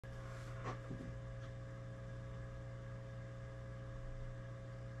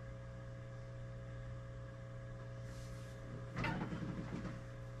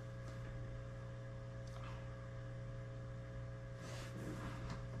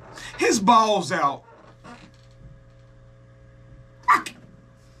His balls out.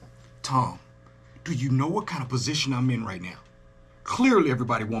 Tom, do you know what kind of position I'm in right now? Clearly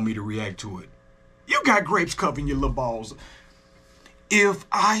everybody want me to react to it. You got grapes covering your little balls. If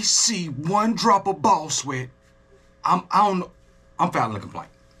I see one drop of ball sweat, I'm filing a complaint.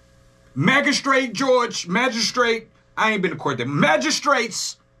 Magistrate George, magistrate, I ain't been to court there.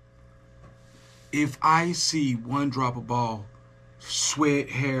 Magistrates, if I see one drop of ball, sweat,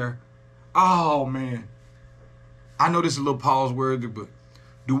 hair, oh man. I know this is a little pause worthy, but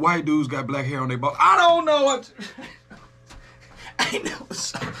do white dudes got black hair on their balls? I don't know. I ain't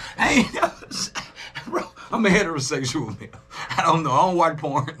never bro, I'm a heterosexual man. I don't know. I don't watch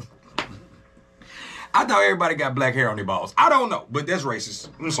porn. I thought everybody got black hair on their balls. I don't know, but that's racist.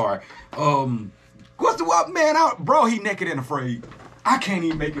 I'm sorry. What's the what, man? Bro, he naked and afraid. I can't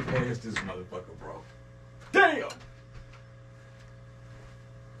even make it past this motherfucker, bro. Damn.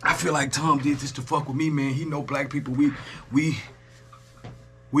 I feel like Tom did this to fuck with me, man. He know black people. We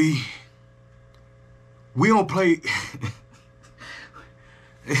don't play.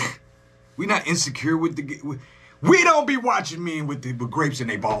 We not insecure with the. We don't be watching men with grapes in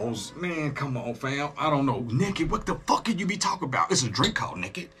their balls. Man, come on, fam. I don't know. Naked, what the fuck could you be talking about? It's a drink called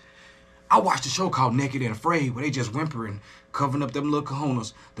Naked. I watched a show called Naked and Afraid where they just whimpering, covering up them little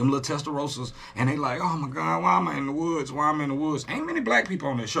cojones, them little testarosas, and they like, oh my God, why am I in the woods? Why am I in the woods? Ain't many black people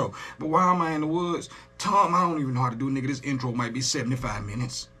on that show, but why am I in the woods? Tom, I don't even know how to do, nigga. This intro might be 75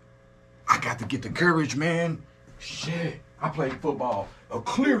 minutes. I got to get the courage, man. Shit. I played football.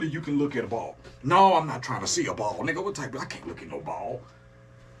 Clearly you can look at a ball. No, I'm not trying to see a ball. Nigga, what type of... I can't look at no ball.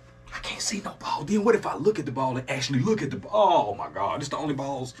 I can't see no ball. Then what if I look at the ball and actually look at the ball? Oh my God, it's the only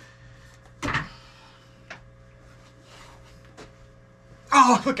balls.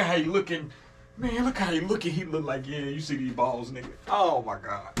 Oh, look at how you looking. Man, look how you looking. He look like, yeah, you see these balls, nigga. Oh my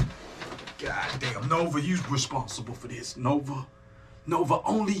God. God damn, Nova, you responsible for this. Nova,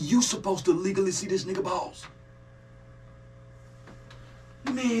 only you supposed to legally see this nigga balls.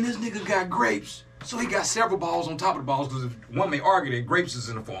 Man, this nigga got grapes. So he got several balls on top of the balls because one may argue that grapes is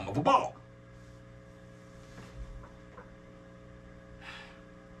in the form of a ball.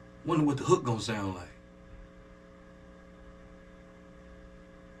 Wonder what the hook gonna sound like.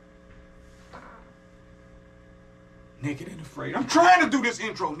 Naked and Afraid. I'm trying to do this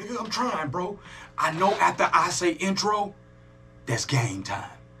intro, nigga. I'm trying, bro. I know after I say intro, that's game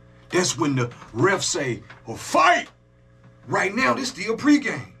time. That's when the refs say, oh, fight. Right now, this still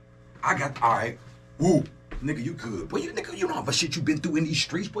pregame. I got, all right, woo, nigga, you good. Boy, you nigga, you know how much shit you been through in these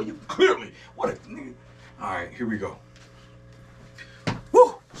streets, boy, you clearly, what a nigga. All right, here we go.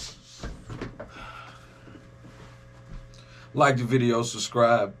 Woo! Like the video,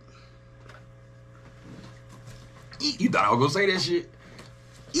 subscribe. You thought I was gonna say that shit?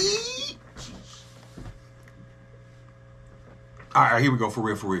 All right, here we go, for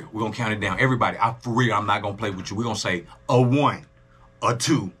real. We're gonna count it down. Everybody, for real, I'm not gonna play with you. We're gonna say a 1, a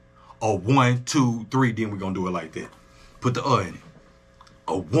 2, a 1, 2, 3, then we're gonna do it like that. Put the in it.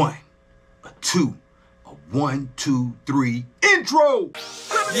 A 1, a 2, a 1, 2, 3, intro!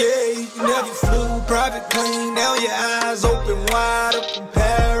 Yeah, you never flew private plane, now your eyes open wide up in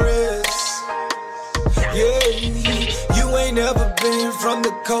Paris. Yeah, you ain't never been from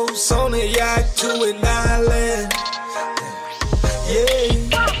the coast on a yacht to an island. Yeah.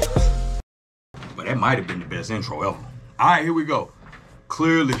 But that might have been the best intro ever. All right, here we go.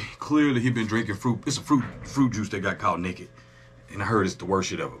 Clearly he been drinking fruit. It's a fruit juice that got caught naked. And I heard it's the worst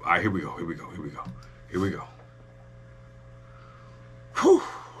shit ever. All right, here we go. Whew,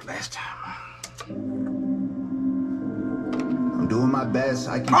 last time. I'm doing my best.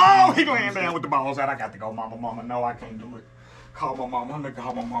 Oh, he laying down with the balls out. I got to go, mama. No, I can't do it. Call my mama. I'm gonna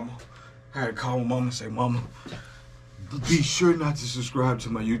call my mama. I had to call my mama and say, Mama, be sure not to subscribe to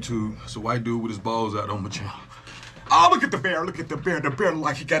my YouTube. It's a white dude with his balls out on my channel. Oh, look at the bear. The bear look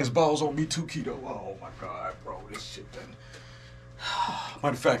like he got his balls on me too, Kito. Oh my God, bro. This shit done.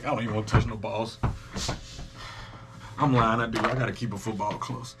 Matter of fact, I don't even want to touch no balls. I'm lying, I do. I gotta keep a football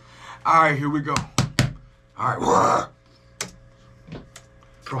close. All right, here we go. All right.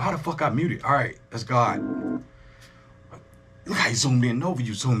 Bro, how the fuck I muted? All right, that's God. Look how he zoomed in. Nova,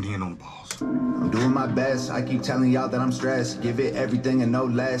 you zoomed in on the balls. I'm doing my best. I keep telling y'all that I'm stressed. Give it everything and no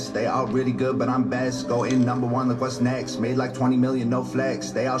less. They all really good, but I'm best. Go in #1, look what's next. Made like 20 million, no flex.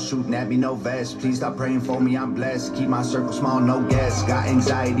 They all shooting at me, no vest. Please stop praying for me, I'm blessed. Keep my circle small, no guess. Got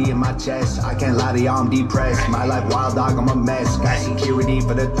anxiety in my chest. I can't lie to y'all, I'm depressed. My life wild dog, I'm a mess. Got security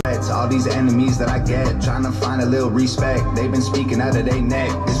for the threats. All these enemies that I get. Trying to find a little respect. They've been speaking out of their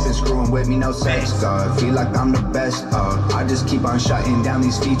neck. It's been screwing with me, no sex. Feel like I'm the best. I just keep keep on shutting down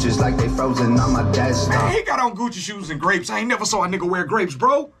these features like they frozen on my desktop. Man, he got on Gucci shoes and grapes. I ain't never saw a nigga wear grapes,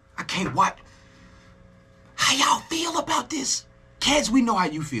 bro. I can't what? How y'all feel about this? Cats, we know how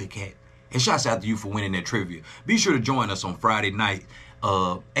you feel, Cat. And shouts out to you for winning that trivia. Be sure to join us on Friday night,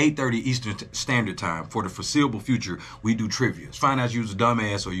 8:30 Eastern Standard Time. For the foreseeable future, we do trivia. Find out you was a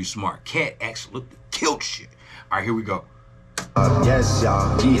dumbass or you smart. Cat absolutely killed shit. All right, here we go. Yes,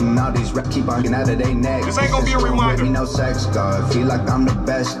 y'all. Eating all these rap, keep on getting out of they neck. This ain't gonna be a reminder. No sex, God. Feel like I'm the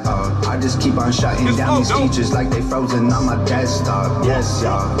best. I just keep on shutting down these features like they frozen on my desktop. Yes,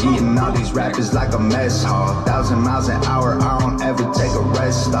 y'all. Eating all these rappers like a mess hall. 1,000 miles an hour, I don't ever take a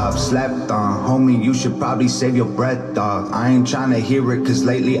rest stop. Slept on, homie, you should probably save your breath, dog. I ain't trying to hear it, cause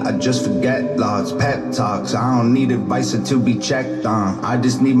lately I just forget lots. Pep talks, I don't need advice to be checked on. I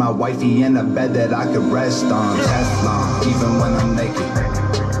just need my wifey in a bed that I could rest on. Teflon, even when I'm naked.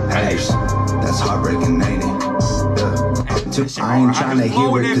 Haters, that's heartbreaking, ain't it? I ain't trying to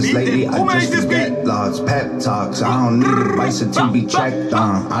hear it, cause lately I just forget lots. Pep talks, I don't need advice to be checked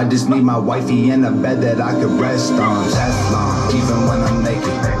on. I just need my wifey in a bed that I could rest on. Teflon, even when I'm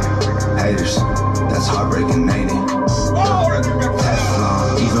naked. Haters, that's heartbreaking, ain't it?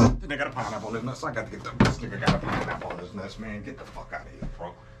 Teflon, even. This nigga got a pineapple on his nuts. I got to get this nigga got a pineapple on his nuts, man. Get the fuck out of here,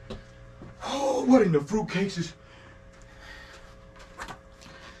 bro. Oh, what in the fruitcakes?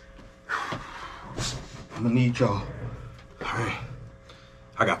 I'm gonna need y'all. Alright.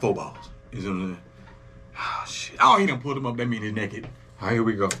 I got 4 balls. He's in there. Oh shit. Oh, he done pulled him up. That mean he's naked. Alright, here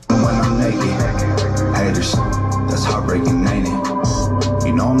we go. When I'm naked, haters, that's heartbreaking, ain't it?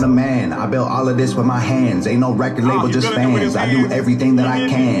 You know I'm the man. I built all of this with my hands. Ain't no record label, just fans. I do everything that I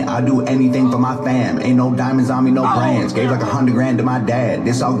can. I do anything for my fam. Ain't no diamonds on me, no brands. Gave like 100 grand to my dad.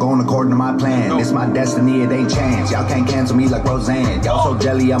 This all going according to my plan. This my destiny, it ain't chance. Y'all can't cancel me like Roseanne. Y'all so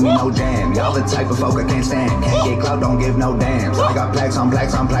jelly, I mean no jam. Y'all the type of folk I can't stand. Can't get clout, don't give no damns. I got plaques on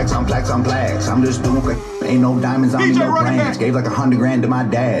plaques on plaques on plaques on plaques. I'm just doing quick. Ain't no diamonds on me, no brands. Gave like 100 grand to my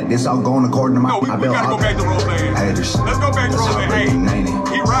dad. This all going according to my. I built all back to Roseanne. Haters. Let's go back to Roseanne. Hey,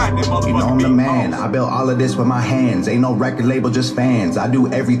 he riding this motherfucker. You know I'm the man. I built all of this with my hands. Ain't no record label, just fans. I do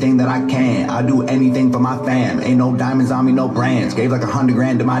everything that I can. I do anything for my fam. Ain't no diamonds on me, no brands. Gave like 100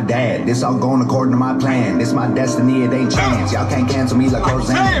 grand to my dad. This all going according to my plan. This my destiny, it ain't chance. Y'all can't cancel me like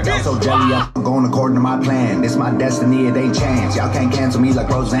Roseanne. Y'all so jelly, I'm going according to my plan. This my destiny, it ain't chance. Y'all can't cancel me like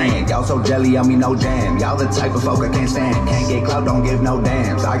Roseanne. Y'all so jelly, I mean no jam. Y'all the type of folk I can't stand. Can't get clout, don't give no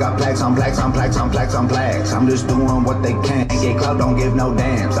damns. I got plaques on plaques on plaques on plaques on plaques. I'm just doing what they can. Can't get clout, don't give no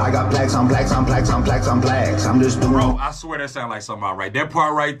damns. I got plaques on plaques on plaques on plaques on plaques. I'm just doing. Bro, I swear that sound like something I write. That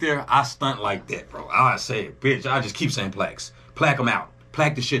part right there, I stunt like that, bro. I say it, bitch. I just keep saying plaques. Plaque them out.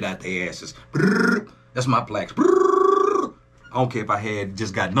 Plaque the shit out their asses. Brrr. That's my plaques. Brrr. I don't care if I had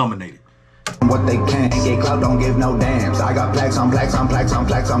just got nominated. What they can't get clout, don't give no damns. I got plaques on plaques on plaques on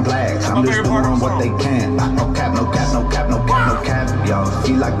plaques on plaques. I'm just doing what they can. No cap, no cap, no cap, no cap, no cap. Yo,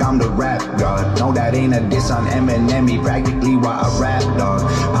 feel like I'm the rap god. No, that ain't a diss on Eminem. He practically why I rap, dog.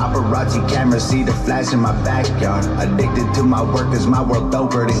 Paparazzi cameras see the flash in my backyard. Addicted to my work, cause my world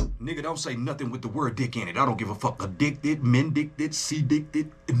doper than. Nigga, don't say nothing with the word dick in it. I don't give a fuck. Addicted, mendicted,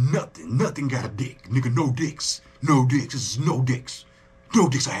 C-dicted, nothing. Nothing got a dick. Nigga, no dicks. No dicks. This is no dicks. No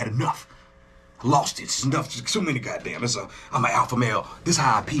dicks, I had enough. I lost it. It's enough. So many goddamn. I'm an alpha male. This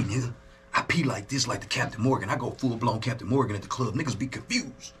how I pee, nigga. I pee like this, like the Captain Morgan. I go full-blown Captain Morgan at the club. Niggas be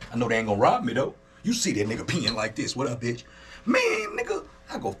confused. I know they ain't gonna rob me, though. You see that nigga peeing like this. What up, bitch? Man, nigga,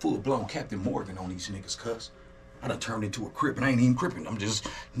 I go full-blown Captain Morgan on these niggas, cuss. I done turned into a crip, and I ain't even crippin'. I'm just,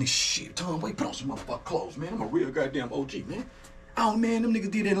 nigga, shit. Tom, wait, put on some motherfucking clothes, man. I'm a real goddamn OG, man. Oh, man, them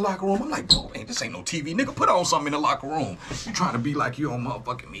niggas did that in the locker room. I'm like, bro, man, this ain't no TV. Nigga, put on something in the locker room. You trying to be like you on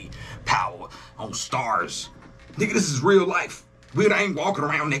motherfucking me. Power, on stars. Nigga, this is real life. We ain't walking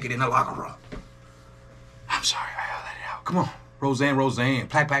around naked in the locker room. I'm sorry, I let it out. Come on. Roseanne.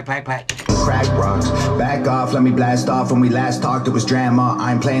 Plaque. Crack rocks. Back off, let me blast off. When we last talked, it was drama.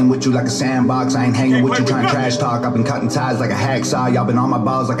 I ain't playing with you like a sandbox. I ain't hanging with you trying to trash talk. I've been cutting ties like a hacksaw. Y'all been on my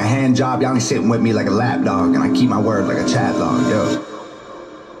balls like a hand job. Y'all ain't sitting with me like a lapdog. And I keep my word like a chat log, yo.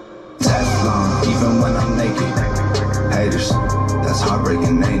 Teflon, even when I'm naked. Haters, that's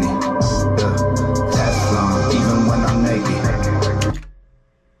heartbreaking, ain't it? Teflon, even when I'm naked.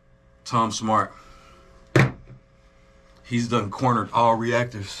 Tom Smart. He's done cornered all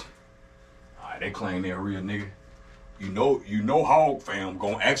reactors. All right, they claim they're a real nigga. You know Hog Fam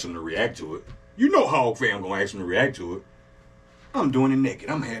gonna ask him to react to it. You know Hog Fam gonna ask him to react to it. I'm doing it naked.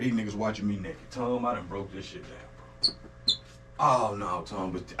 I'm had these niggas watching me naked. Tom, I done broke this shit down, bro. Oh, no,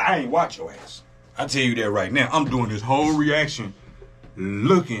 Tom, but I ain't watch your ass. I tell you that right now. I'm doing this whole reaction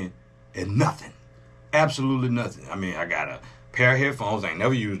looking at nothing. Absolutely nothing. I mean, I got a pair of headphones I ain't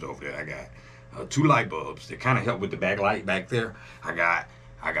never used over there. I got 2 light bulbs that kind of help with the backlight back there. I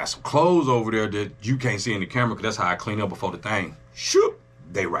got some clothes over there that you can't see in the camera because that's how I clean up before the thing. Shoop,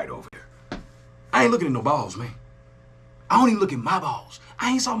 they right over there. I ain't looking at no balls, man. I don't even look at my balls.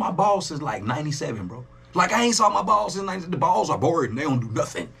 I ain't saw my balls since like 97, bro. Like I ain't saw my balls since 97. The balls are bored and they don't do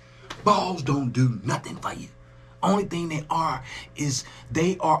nothing. Balls don't do nothing for you. Only thing they are is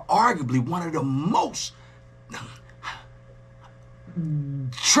they are arguably one of the most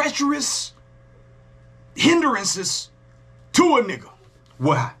treacherous hindrances to a nigga.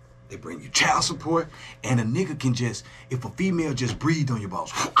 Why? They bring you child support, and a nigga can just, if a female just breathed on your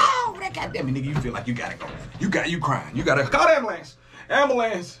balls, oh, that goddamn it, nigga, you feel like you gotta go. You crying. You gotta call the ambulance.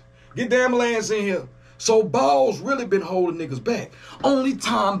 Ambulance. Get the ambulance in here. So balls really been holding niggas back. Only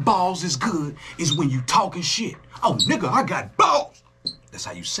time balls is good is when you talking shit. Oh, nigga, I got balls. That's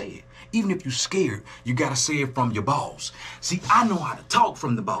how you say it. Even if you scared, you gotta say it from your balls. See, I know how to talk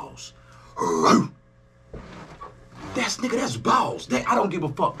from the balls. That's balls. I don't give a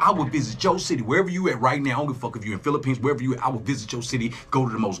fuck. I would visit your city, wherever you at right now. I don't give a fuck if you in Philippines, wherever you at. I would visit your city, go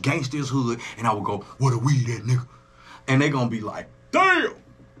to the most gangsters hood, and I would go, what a weed that nigga? And they gonna be like, damn,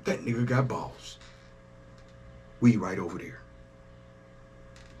 that nigga got balls. We right over there.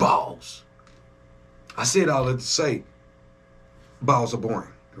 Balls. I said all that to say, balls are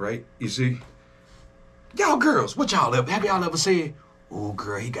boring, right? You see? Y'all girls, what y'all ever, have y'all ever said, oh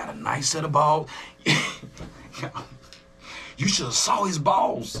girl, he got a nice set of balls. You should have saw his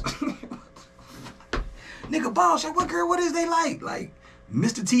balls. Nigga, balls, what girl, what is they like? Like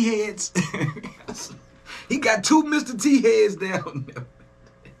Mr. T heads. He got 2 Mr. T heads down there.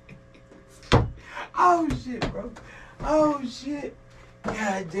 Oh shit, bro. Oh shit.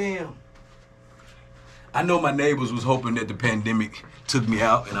 God damn. I know my neighbors was hoping that the pandemic took me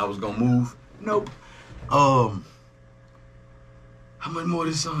out and I was gonna move. Nope. How much more of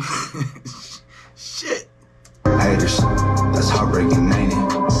this song? Shit. Haters, that's heartbreaking, ain't it?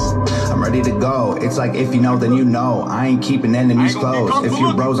 I'm ready to go. It's like if you know, then you know. I ain't keeping enemies close. If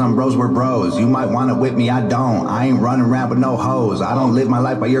you bros, I'm bros, we're bros. You might want to whip me, I don't. I ain't running around with no hoes. I don't live my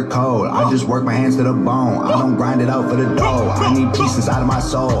life by your code. I just work my hands to the bone. I don't grind it out for the dough. I need peace inside of my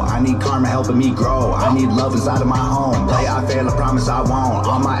soul. I need karma helping me grow. I need love inside of my home. Play, I fail, I promise I won't.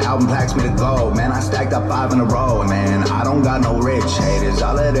 All my album packs me to go. Man, I stacked up 5 in a row. Man, I don't got no rich haters.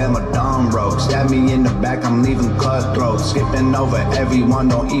 All of them are dumb broke. Stab me in the back, I'm leaving cutthroat. Skipping over everyone,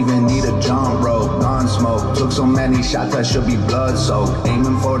 don't even need a jump rope. Gun smoke, took so many shots that should be blood soaked.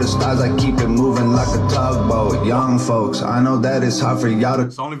 Aiming for the stars, I keep it moving like a tugboat. Young folks, I know that it's hard for y'all to.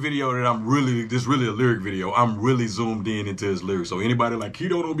 It's the only video that this really a lyric video. I'm really zoomed in into his lyrics. So anybody like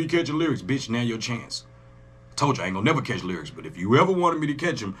Kito don't be catching lyrics, bitch, now your chance. I told you I ain't gonna never catch lyrics, but if you ever wanted me to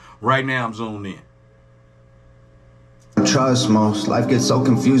catch them, right now I'm zoomed in. Trust most. Life gets so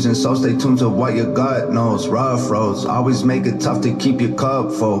confusing, so stay tuned to what your gut knows. Rough roads always make it tough to keep your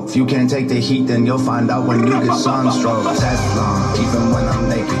cup full. If you can't take the heat, then you'll find out when you get sunstroke. Teflon, even when I'm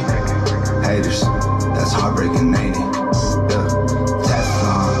naked. Haters, that's heartbreaking, ain't it? Yeah.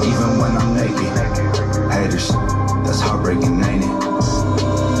 Teflon, even when I'm naked. Haters, that's heartbreaking, ain't it?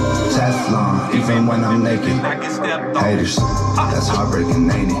 Teflon, even when I'm naked. Haters, that's heartbreaking,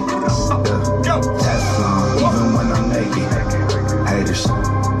 ain't it? Yeah. Teflon, even when I'm naked. Haters,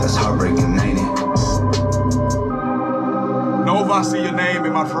 that's heartbreaking, ain't it? Nova, I see your name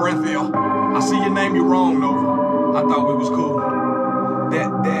in my parenthetical. I see your name, you wrong, Nova. I thought we was cool.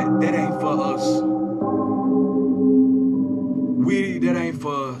 That ain't for us. That ain't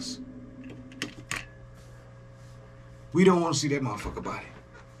for us. We don't want to see that motherfucker body.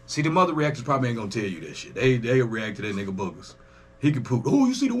 See, the mother reactors probably ain't gonna tell you that shit. They'll react to that nigga boogers. He can poop. Oh,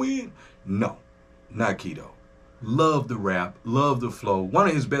 you see the wind? No, not Kito. Love the rap, love the flow. One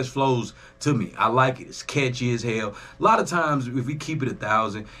of his best flows to me. I like it. It's catchy as hell. A lot of times, if we keep it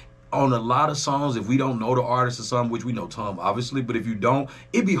 1,000, on a lot of songs, if we don't know the artist or something, which we know Tom, obviously, but if you don't,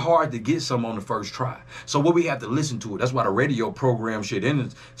 it'd be hard to get some on the first try. So what we have to listen to it. That's why the radio program shit,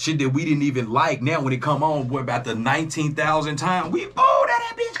 and shit that we didn't even like, now when it come on, we're about the 19,000 times. Oh,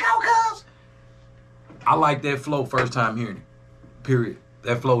 that bitch go, cuz. I like that flow first time hearing it, period.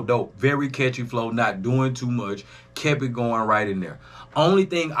 That flow dope. Very catchy flow, not doing too much. Kept it going right in there. Only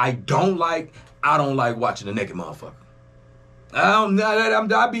thing I don't like watching a naked motherfucker.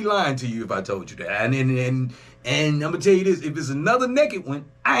 I'd be lying to you if I told you that. And I'm gonna tell you this: if it's another naked one,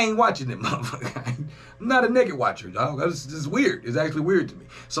 I ain't watching it, motherfucker. I'm not a naked watcher, dog. It's weird. It's actually weird to me.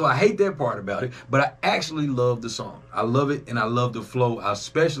 So I hate that part about it. But I actually love the song. I love it, and I love the flow. I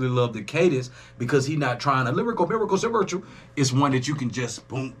especially love the cadence because he's not trying to lyrical, miracle, spiritual. It's one that you can just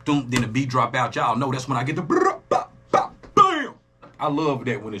boom, boom, then the beat drop out. Y'all know that's when I get the bam. I love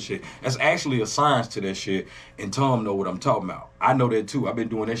that when this shit. That's actually a science to that shit, and Tom know what I'm talking about. I know that too. I've been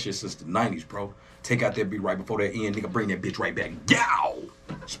doing that shit since the 90s, bro. Take out that beat right before that end, nigga, bring that bitch right back. Yow!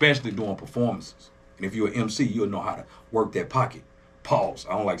 Especially doing performances. And if you're an MC, you'll know how to work that pocket. Pause.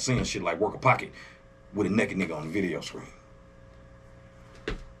 I don't like saying shit like work a pocket with a naked nigga on the video screen.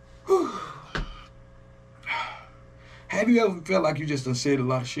 Whew. Have you ever felt like you just done said a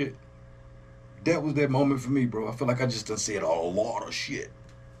lot of shit? That was that moment for me, bro. I feel like I just done said a lot of shit.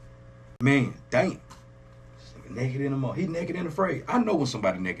 Man, damn. Naked in the mall. He naked and afraid. I know when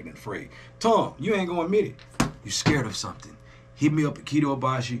somebody naked and afraid. Tom, you ain't gonna admit it. You scared of something. Hit me up at Kito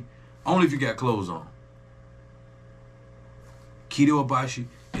Abashi. Only if you got clothes on. Kito Abashi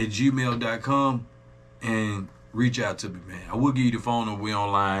at gmail.com and reach out to me, man. I will give you the phone number. We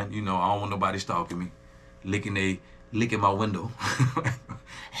online. You know, I don't want nobody stalking me. Licking my window.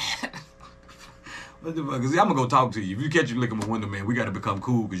 What the fuck? See, I'm gonna go talk to you. If you catch you licking my window, man, we gotta become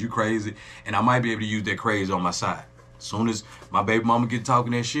cool because you crazy. And I might be able to use that craze on my side. As soon as my baby mama get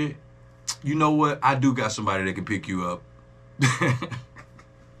talking that shit, you know what? I do got somebody that can pick you up.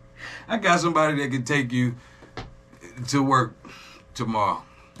 I got somebody that can take you to work tomorrow.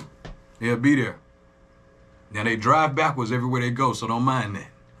 They'll be there. Now they drive backwards everywhere they go, so don't mind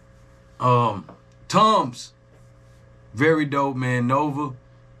that. Tom's very dope, man. Nova,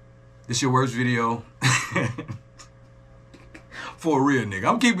 this your worst video. For a real nigga.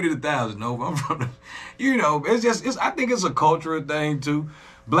 I'm keeping it 1,000, Nova. I'm from the, you know, I think it's a cultural thing too.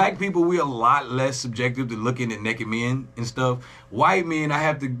 Black people, we a lot less subjective to looking at naked men and stuff. White men, I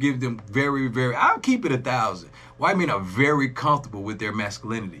have to give them I'll keep it 1,000. White men are very comfortable with their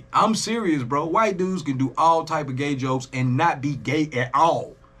masculinity. I'm serious, bro. White dudes can do all type of gay jokes and not be gay at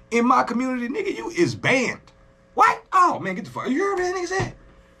all. In my community, nigga, you is banned. What? Oh, man, get the fuck. You heard what that nigga said?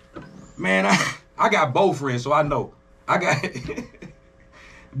 Man, I got both friends, so I know. I got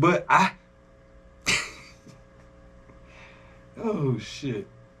but oh, shit.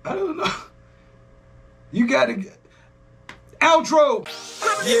 I don't know. You gotta outro.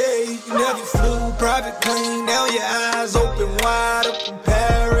 Yeah, you never flew private plane, now your eyes open wide up in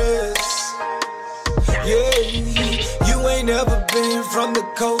Paris. Yeah, you ain't never been from the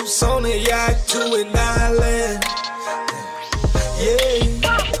coast on a yacht to an island.